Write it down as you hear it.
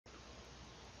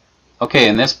Okay,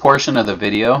 in this portion of the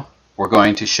video, we're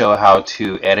going to show how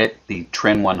to edit the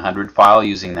Trin 100 file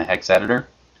using the Hex Editor.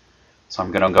 So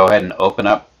I'm going to go ahead and open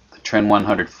up the Trin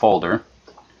 100 folder.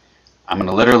 I'm going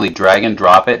to literally drag and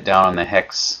drop it down on the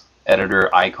Hex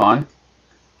Editor icon.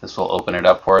 This will open it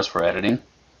up for us for editing.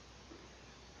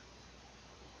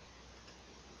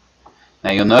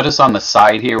 Now you'll notice on the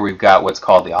side here we've got what's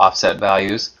called the offset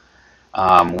values.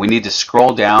 We need to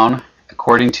scroll down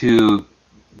according to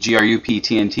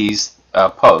GRUP-TNT's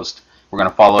post. We're going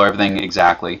to follow everything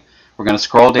exactly. We're going to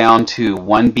scroll down to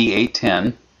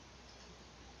 1B810.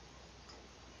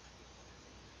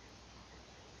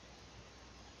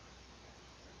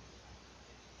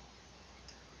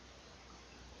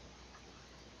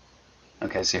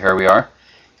 Okay, so here we are.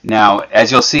 Now,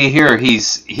 as you'll see here,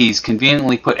 he's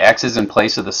conveniently put X's in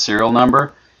place of the serial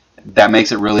number. That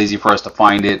makes it real easy for us to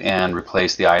find it and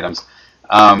replace the items.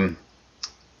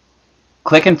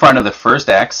 Click in front of the first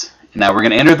X. Now we're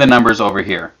going to enter the numbers over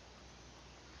here,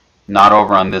 not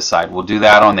over on this side. We'll do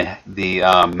that on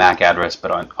the MAC address,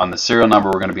 but on the serial number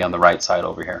we're going to be on the right side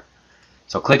over here.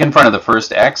 So click in front of the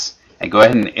first X and go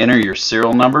ahead and enter your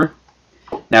serial number.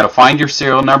 Now to find your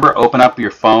serial number, open up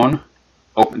your phone,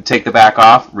 take the back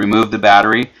off, remove the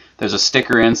battery. There's a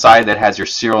sticker inside that has your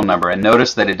serial number, and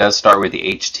notice that it does start with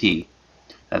the HT.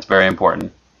 That's very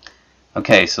important.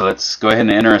 Okay, so let's go ahead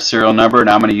and enter a serial number.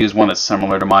 Now I'm going to use one that's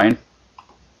similar to mine.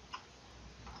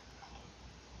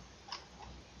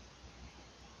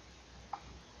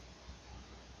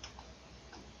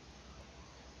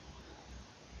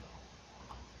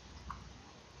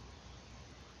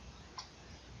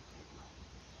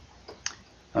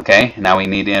 Okay, now we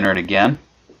need to enter it again.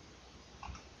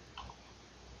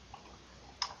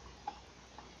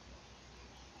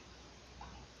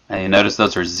 And you notice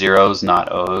those are zeros,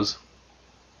 not O's.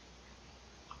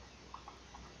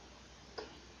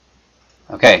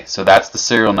 Okay, so that's the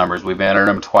serial numbers. We've entered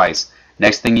them twice.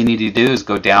 Next thing you need to do is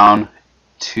go down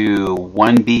to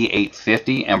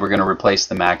 1B850 and we're going to replace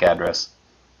the MAC address.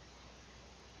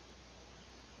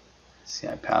 See,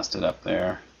 I passed it up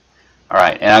there.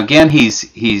 Alright, and again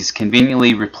he's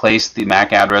conveniently replaced the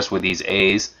MAC address with these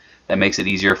A's. That makes it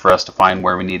easier for us to find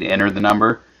where we need to enter the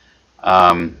number.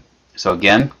 So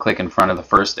again, click in front of the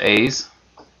first A's.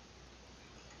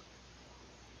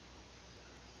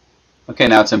 Okay,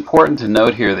 now it's important to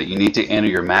note here that you need to enter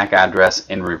your MAC address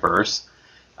in reverse.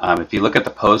 If you look at the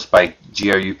post by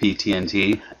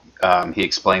GRUP-TNT, he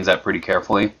explains that pretty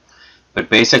carefully. But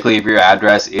basically, if your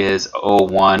address is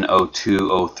 01,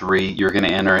 02, 03, you're going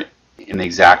to enter it in the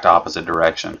exact opposite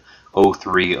direction.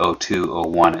 03, 02,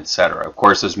 01, etc. Of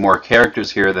course, there's more characters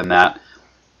here than that,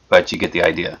 but you get the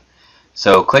idea.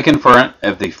 So click in front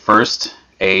of the first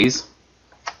A's.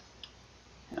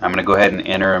 I'm going to go ahead and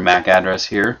enter a MAC address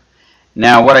here.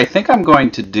 Now what I think I'm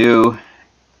going to do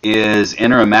is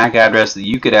enter a MAC address that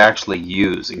you could actually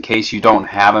use in case you don't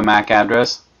have a MAC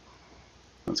address.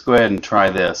 Let's go ahead and try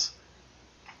this.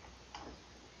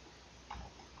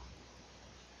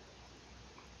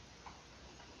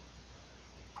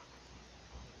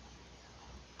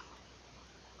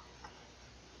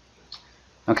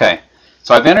 Okay,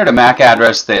 so I've entered a MAC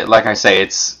address that, like I say,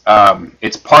 it's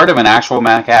part of an actual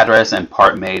MAC address and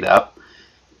part made up.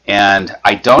 And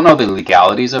I don't know the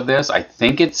legalities of this. I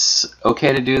think it's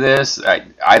okay to do this.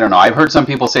 I don't know. I've heard some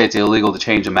people say it's illegal to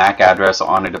change a MAC address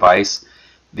on a device.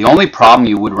 The only problem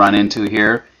you would run into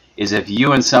here is if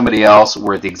you and somebody else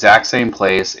were at the exact same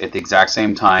place at the exact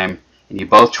same time and you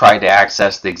both tried to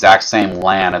access the exact same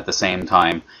LAN at the same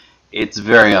time. It's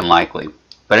very unlikely.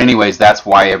 But anyways, that's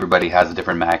why everybody has a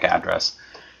different MAC address.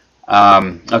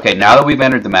 Okay, now that we've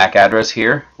entered the MAC address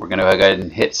here, we're going to go ahead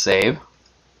and hit save.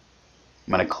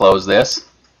 I'm going to close this.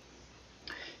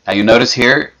 Now you notice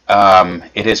here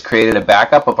it has created a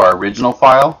backup of our original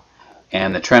file,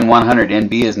 and the Trin 100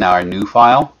 NB is now our new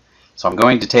file. So I'm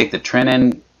going to take the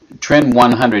Trin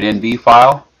 100 NB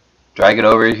file, drag it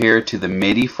over here to the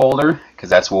MIDI folder, because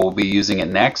that's where we'll be using it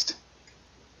next.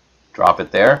 Drop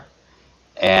it there,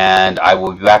 and I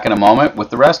will be back in a moment with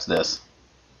the rest of this.